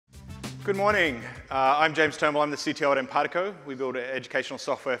Good morning. I'm James Turnbull. I'm the CTO at Empatico. We build educational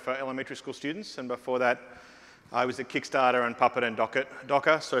software for elementary school students, and before that, I was at Kickstarter and Puppet and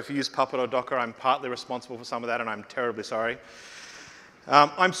Docker. So if you use Puppet or Docker, I'm partly responsible for some of that, and I'm terribly sorry.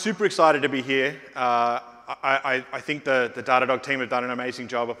 I'm super excited to be here. I think the Datadog team have done an amazing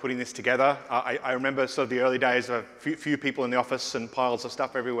job of putting this together. I remember sort of the early days of a few people in the office and piles of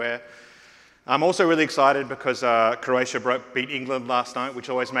stuff everywhere. I'm also really excited because Croatia beat England last night, which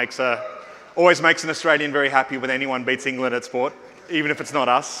always makes an Australian very happy when anyone beats England at sport, even if it's not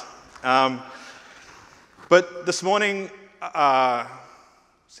us. But this morning, let's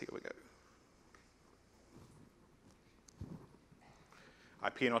see how we go. I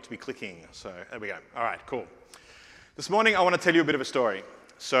appear not to be clicking, so there we go. All right, cool. This morning, I want to tell you a bit of a story.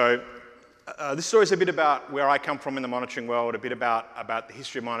 So this story is a bit about where I come from in the monitoring world, a bit about the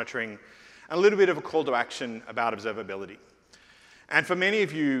history of monitoring, and a little bit of a call to action about observability. And for many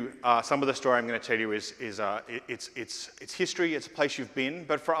of you, some of the story I'm going to tell you is it's history, it's a place you've been,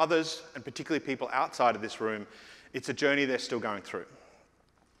 but for others, and particularly people outside of this room, it's a journey they're still going through.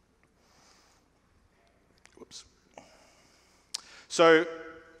 Whoops. So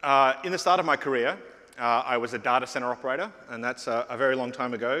in the start of my career, I was a data center operator, and that's a very long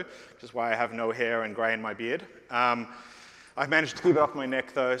time ago, which is why I have no hair and grey in my beard. I've managed to keep it off my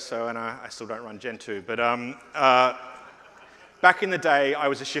neck, though, and I still don't run Gen 2. But back in the day, I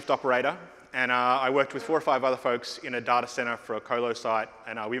was a shift operator, and I worked with 4 or 5 other folks in a data center for a colo site,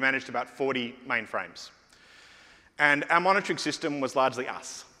 and we managed about 40 mainframes. And our monitoring system was largely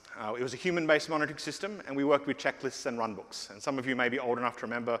us. It was a human-based monitoring system, and we worked with checklists and runbooks. And some of you may be old enough to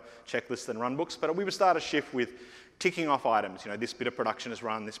remember checklists and runbooks, but we would start a shift with ticking off items. You know, this bit of production is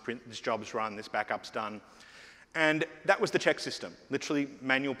run, this job's run, this backup's done. And that was the check system, literally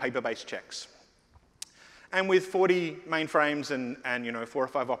manual paper-based checks. And with 40 mainframes and 4 or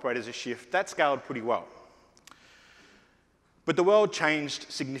 5 operators a shift, that scaled pretty well. But the world changed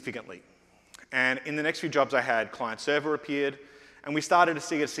significantly. And in the next few jobs I had, client server appeared, and we started to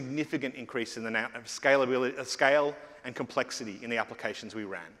see a significant increase in the scalability, scale and complexity in the applications we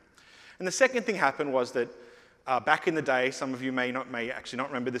ran. And the second thing happened was that back in the day, some of you may actually not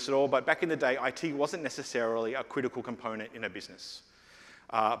remember this at all, but back in the day, IT wasn't necessarily a critical component in a business.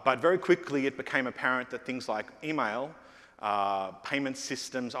 But very quickly, it became apparent that things like email, payment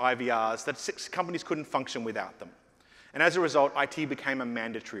systems, IVRs, that companies couldn't function without them. And as a result, IT became a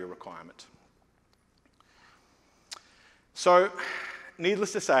mandatory requirement. So,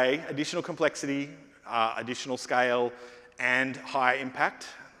 needless to say, additional complexity, additional scale, and high impact,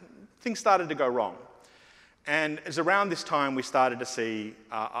 things started to go wrong. And it was around this time we started to see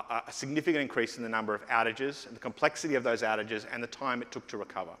a significant increase in the number of outages, and the complexity of those outages, and the time it took to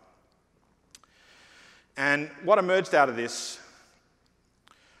recover. And what emerged out of this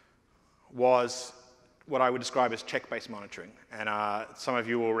was what I would describe as check-based monitoring. And some of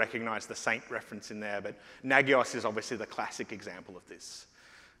you will recognize the Saint reference in there, but Nagios is obviously the classic example of this,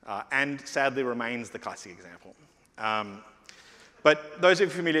 and sadly remains the classic example. But those of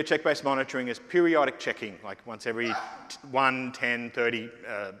you familiar, check-based monitoring is periodic checking, like once every 1, 10, 30,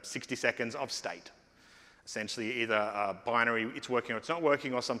 60 seconds of state. Essentially either a binary, it's working or it's not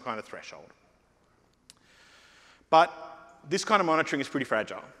working, or some kind of threshold. But this kind of monitoring is pretty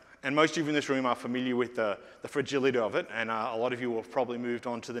fragile. And most of you in this room are familiar with the fragility of it, and a lot of you will have probably moved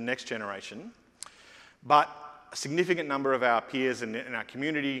on to the next generation. But a significant number of our peers in our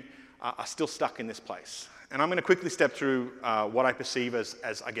community are still stuck in this place. And I'm going to quickly step through what I perceive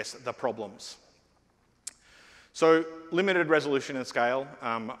as, I guess, the problems. So, limited resolution and scale.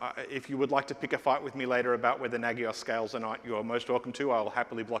 If you would like to pick a fight with me later about whether Nagios scales or not, you are most welcome to. I'll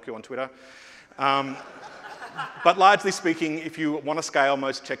happily block you on Twitter. But largely speaking, if you want to scale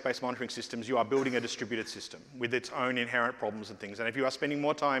most check-based monitoring systems, you are building a distributed system with its own inherent problems and things. And if you are spending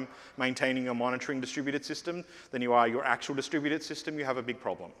more time maintaining your monitoring distributed system than you are your actual distributed system, you have a big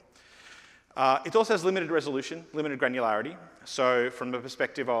problem. It also has limited resolution, limited granularity. So from the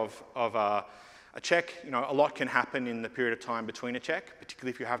perspective of a check, a lot can happen in the period of time between a check,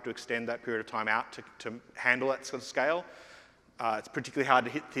 particularly if you have to extend that period of time out to handle that sort of scale. It's particularly hard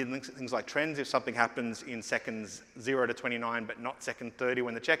to hit things like trends. If something happens in seconds 0 to 29, but not second 30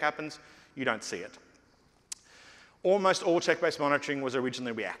 when the check happens, you don't see it. Almost all check-based monitoring was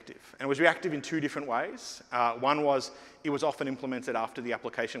originally reactive, and it was reactive in 2 different ways. One was it was often implemented after the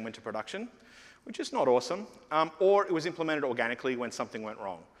application went to production, which is not awesome, or it was implemented organically when something went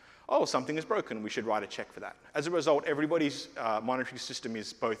wrong. Oh, something is broken, we should write a check for that. As a result, everybody's monitoring system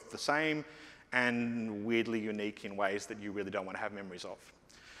is both the same and weirdly unique in ways that you really don't want to have memories of.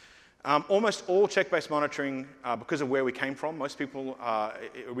 Almost all check-based monitoring, because of where we came from, most people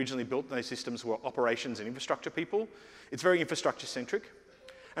originally built those systems were operations and infrastructure people. It's very infrastructure-centric,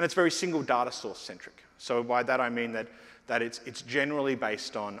 and it's very single data source-centric. So by that I mean that it's generally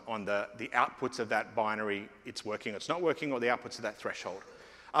based on the outputs of that binary, it's working, it's not working, or the outputs of that threshold.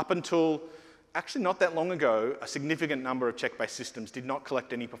 Up until actually not that long ago, a significant number of check-based systems did not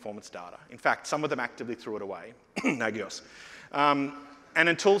collect any performance data. In fact, some of them actively threw it away. Nagios. And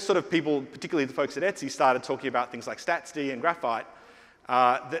until sort of people, particularly the folks at Etsy, started talking about things like StatsD and Graphite,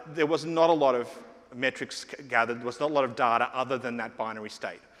 there was not a lot of metrics gathered, there was not a lot of data other than that binary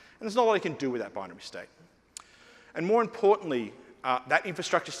state. And there's not a lot you can do with that binary state. And more importantly, that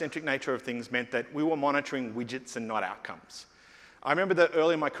infrastructure-centric nature of things meant that we were monitoring widgets and not outcomes. I remember that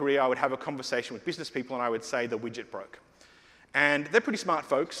early in my career, I would have a conversation with business people and I would say the widget broke. And they're pretty smart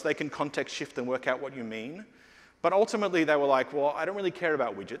folks. They can context shift and work out what you mean. But ultimately, they were like, well, I don't really care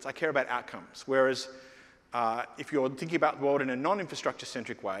about widgets. I care about outcomes. Whereas if you're thinking about the world in a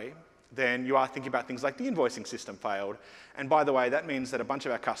non-infrastructure-centric way, then you are thinking about things like the invoicing system failed. And by the way, that means that a bunch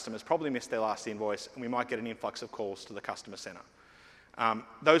of our customers probably missed their last invoice, and we might get an influx of calls to the customer center.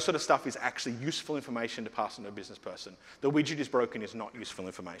 Those sort of stuff is actually useful information to pass on to a business person. The widget is broken is not useful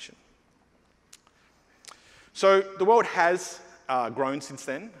information. So the world has grown since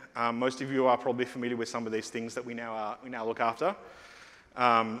then. Most of you are probably familiar with some of these things that we now look after.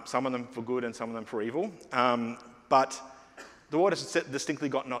 Some of them for good and some of them for evil. But the world has distinctly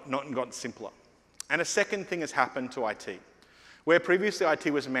gotten simpler. And a second thing has happened to IT. Where previously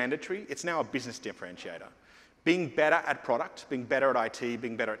IT was mandatory, it's now a business differentiator. Being better at product, being better at IT,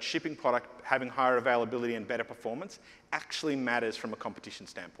 being better at shipping product, having higher availability and better performance actually matters from a competition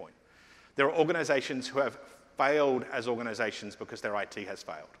standpoint. There are organizations who have failed as organizations because their IT has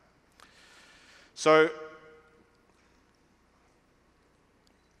failed. So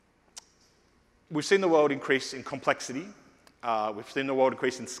we've seen the world increase in complexity. We've seen the world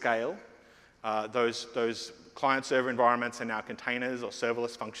increase in scale. Those client-server environments are now containers or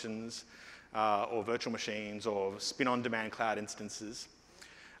serverless functions, or virtual machines, or spin-on-demand cloud instances.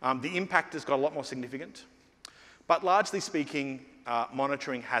 The impact has got a lot more significant. But largely speaking,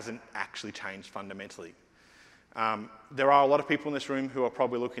 monitoring hasn't actually changed fundamentally. There are a lot of people in this room who are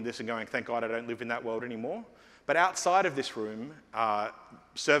probably looking at this and going, thank God I don't live in that world anymore. But outside of this room,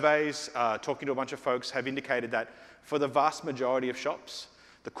 surveys, talking to a bunch of folks have indicated that for the vast majority of shops,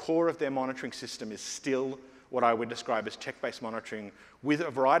 the core of their monitoring system is still what I would describe as check-based monitoring with a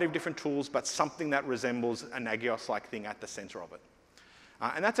variety of different tools, but something that resembles a Nagios-like thing at the center of it.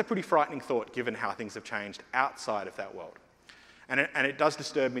 And that's a pretty frightening thought, given how things have changed outside of that world. And it does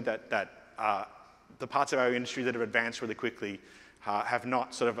disturb me that the parts of our industry that have advanced really quickly have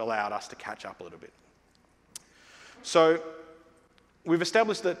not sort of allowed us to catch up a little bit. So we've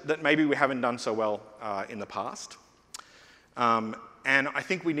established that maybe we haven't done so well in the past. And I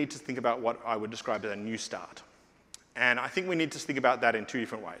think we need to think about what I would describe as a new start. And I think we need to think about that in two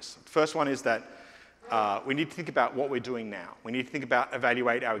different ways. The first one is that we need to think about what we're doing now. We need to think about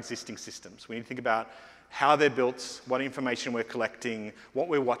evaluate our existing systems. We need to think about how they're built, what information we're collecting, what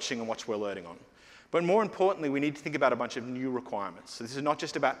we're watching, and what we're alerting on. But more importantly, we need to think about a bunch of new requirements. So this is not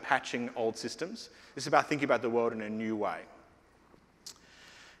just about patching old systems. This is about thinking about the world in a new way.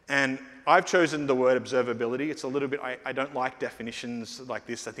 And I've chosen the word observability. It's a little bit, I don't like definitions like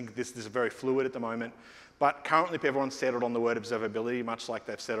this. I think this is very fluid at the moment. But currently everyone's settled on the word observability, much like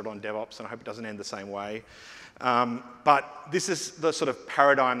they've settled on DevOps, and I hope it doesn't end the same way. But this is the sort of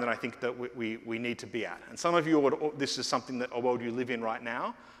paradigm that I think that we need to be at. And some of you, this is something that a world you live in right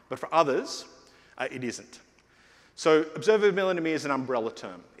now, but for others, it isn't. So observability to me is an umbrella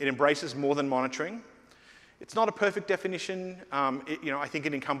term. It embraces more than monitoring. It's not a perfect definition. I think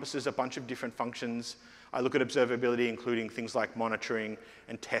it encompasses a bunch of different functions. I look at observability, including things like monitoring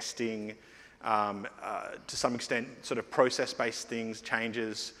and testing, to some extent, sort of process-based things,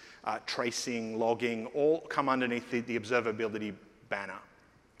 changes, tracing, logging, all come underneath the observability banner.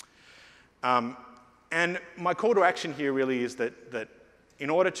 And my call to action here really is that in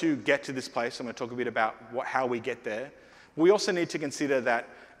order to get to this place, I'm going to talk a bit about how we get there. We also need to consider that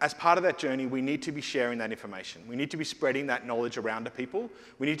as part of that journey, we need to be sharing that information. We need to be spreading that knowledge around to people.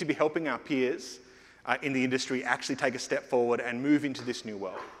 We need to be helping our peers in the industry actually take a step forward and move into this new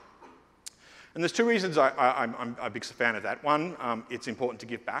world. And there's two reasons I'm a big fan of that. One, it's important to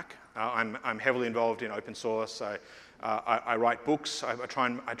give back. I'm heavily involved in open source. I write books. I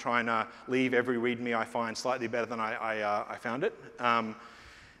try and leave every README I find slightly better than I found it.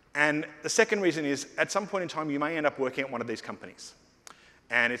 And the second reason is, at some point in time, you may end up working at one of these companies.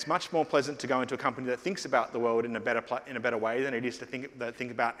 And it's much more pleasant to go into a company that thinks about the world in a better way than it is to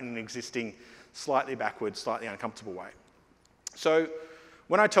think about in an existing, slightly backwards, slightly uncomfortable way. So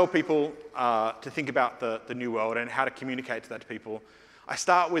when I tell people to think about the new world and how to communicate to that to people, I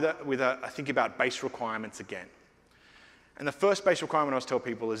start with a think about base requirements again. And the first base requirement I always tell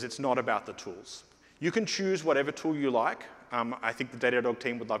people is it's not about the tools. You can choose whatever tool you like. I think the Datadog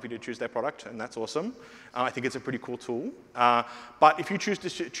team would love you to choose their product, and that's awesome. I think it's a pretty cool tool. But if you choose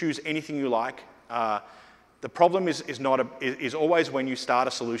to choose anything you like, the problem is always when you start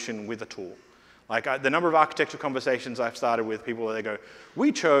a solution with a tool. Like the number of architecture conversations I've started with people where they go,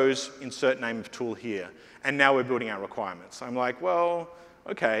 we chose insert name of tool here, and now we're building our requirements. I'm like, well,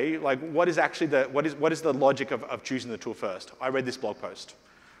 okay, like what is actually what is the logic of choosing the tool first? I read this blog post.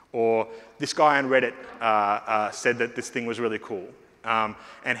 Or this guy on Reddit said that this thing was really cool,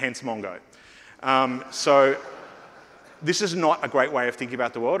 and hence Mongo. So this is not a great way of thinking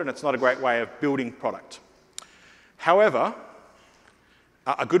about the world, and it's not a great way of building product. However,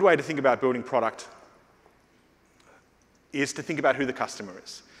 a good way to think about building product is to think about who the customer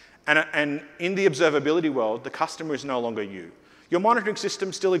is. And in the observability world, the customer is no longer you. Your monitoring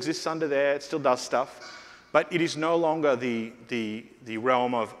system still exists under there, it still does stuff, but it is no longer the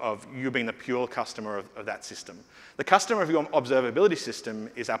realm of you being the pure customer of that system. The customer of your observability system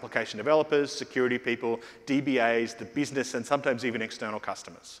is application developers, security people, DBAs, the business, and sometimes even external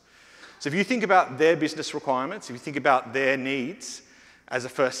customers. So if you think about their business requirements, if you think about their needs as a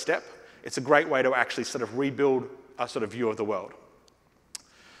first step, it's a great way to actually sort of rebuild a sort of view of the world.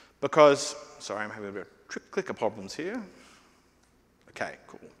 Because, sorry, I'm having a bit of clicker problems here. Okay,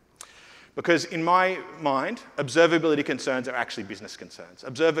 cool. Because in my mind, observability concerns are actually business concerns.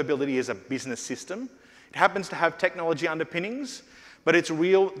 Observability is a business system. It happens to have technology underpinnings, but the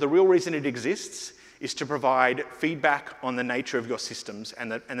real reason it exists is to provide feedback on the nature of your systems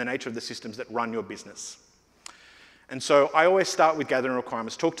and the nature of the systems that run your business. And so I always start with gathering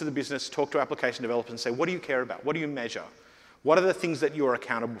requirements, talk to the business, talk to application developers and say, what do you care about? What do you measure? What are the things that you are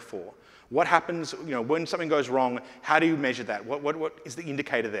accountable for? What happens, when something goes wrong, how do you measure that? What is the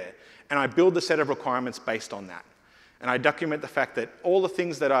indicator there? And I build the set of requirements based on that. And I document the fact that all the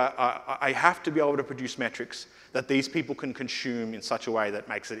things that I have to be able to produce metrics that these people can consume in such a way that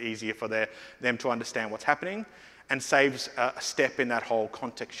makes it easier for them to understand what's happening and saves a step in that whole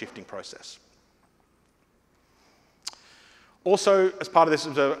context shifting process. Also, as part of this,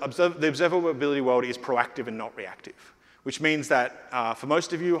 the observability world is proactive and not reactive, which means that for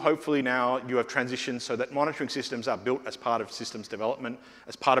most of you, hopefully now you have transitioned so that monitoring systems are built as part of systems development,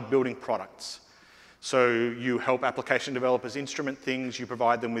 as part of building products. So you help application developers instrument things, you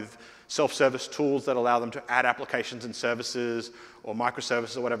provide them with self-service tools that allow them to add applications and services or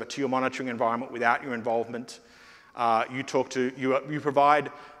microservices or whatever to your monitoring environment without your involvement. You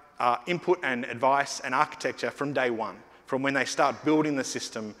provide input and advice and architecture from day one. From when they start building the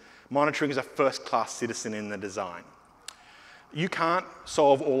system, monitoring is a first-class citizen in the design. You can't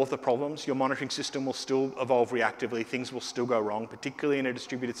solve all of the problems. Your monitoring system will still evolve reactively. Things will still go wrong, particularly in a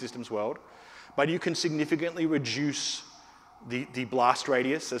distributed systems world. But you can significantly reduce the blast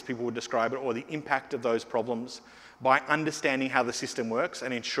radius, as people would describe it, or the impact of those problems by understanding how the system works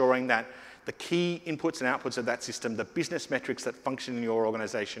and ensuring that the key inputs and outputs of that system, the business metrics that function in your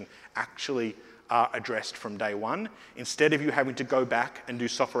organization, actually are addressed from day one, instead of you having to go back and do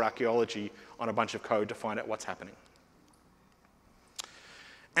software archaeology on a bunch of code to find out what's happening.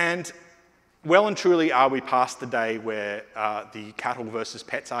 And well and truly are we past the day where the cattle versus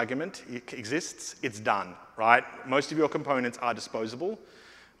pets argument exists. It's done, right? Most of your components are disposable,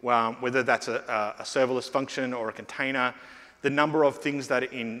 whether that's a serverless function or a container. The number of things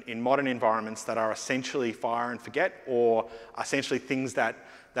that in modern environments that are essentially fire and forget, or essentially things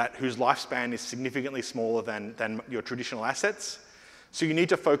whose lifespan is significantly smaller than your traditional assets. So you need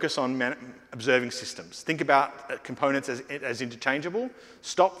to focus on observing systems. Think about components as interchangeable.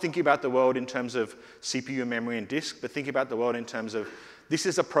 Stop thinking about the world in terms of CPU, memory, and disk, but think about the world in terms of this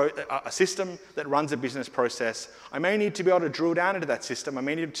is a system that runs a business process. I may need to be able to drill down into that system. I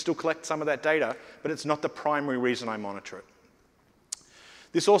may need to still collect some of that data, but it's not the primary reason I monitor it.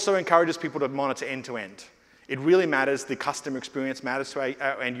 This also encourages people to monitor end-to-end. It really matters. The customer experience matters to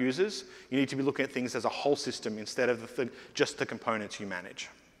our end users. You need to be looking at things as a whole system instead of just the components you manage.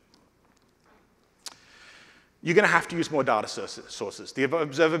 You're going to have to use more data sources. The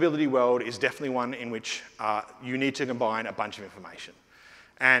observability world is definitely one in which you need to combine a bunch of information.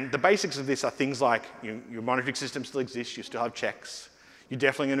 And the basics of this are things like your monitoring system still exists, you still have checks. You're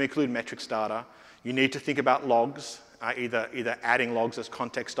definitely going to include metrics data. You need to think about logs. either adding logs as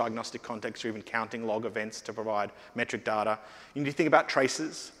context, diagnostic context, or even counting log events to provide metric data. You need to think about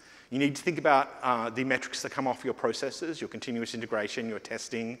traces. You need to think about the metrics that come off your processes, your continuous integration, your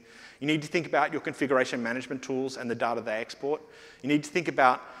testing. You need to think about your configuration management tools and the data they export. You need to think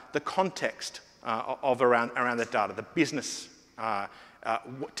about the context around that data, the business,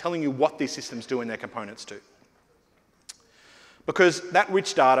 telling you what these systems do and their components do. Because that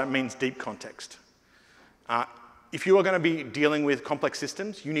rich data means deep context. If you are going to be dealing with complex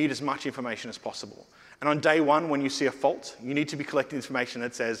systems, you need as much information as possible. And on day one, when you see a fault, you need to be collecting information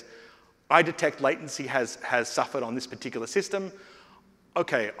that says, I detect latency has suffered on this particular system.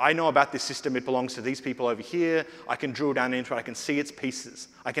 Okay, I know about this system. It belongs to these people over here. I can drill down into it. I can see its pieces.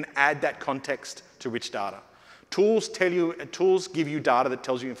 I can add that context to rich data. Tools give you data that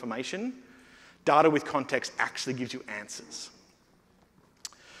tells you information. Data with context actually gives you answers.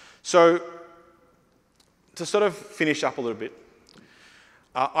 So to sort of finish up a little bit,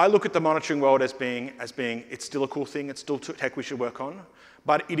 I look at the monitoring world as being it's still a cool thing, it's still tech we should work on,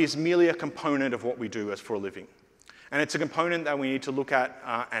 but it is merely a component of what we do as for a living. And it's a component that we need to look at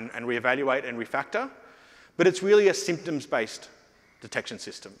and reevaluate and refactor, but it's really a symptoms-based detection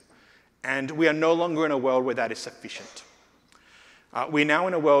system. And we are no longer in a world where that is sufficient. We're now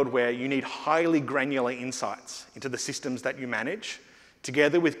in a world where you need highly granular insights into the systems that you manage,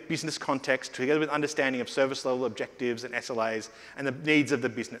 together with business context, together with understanding of service level objectives and SLAs and the needs of the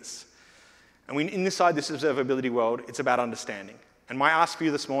business. And inside this observability world, it's about understanding. And my ask for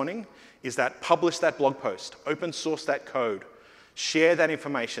you this morning is that publish that blog post, open source that code, share that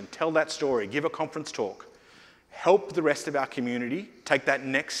information, tell that story, give a conference talk, help the rest of our community take that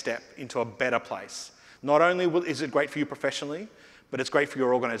next step into a better place. Not only is it great for you professionally, but it's great for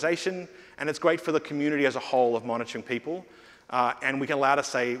your organization, and it's great for the community as a whole of monitoring people. And we can allow to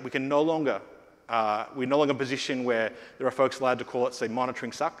say we're no longer in a position where there are folks allowed to call it, say,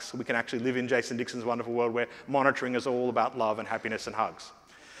 monitoring sucks. We can actually live in Jason Dixon's wonderful world where monitoring is all about love and happiness and hugs.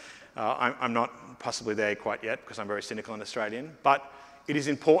 I'm not possibly there quite yet because I'm very cynical and Australian, but it is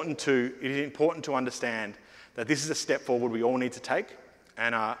important to understand that this is a step forward we all need to take.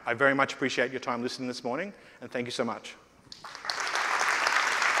 And I very much appreciate your time listening this morning, and thank you so much.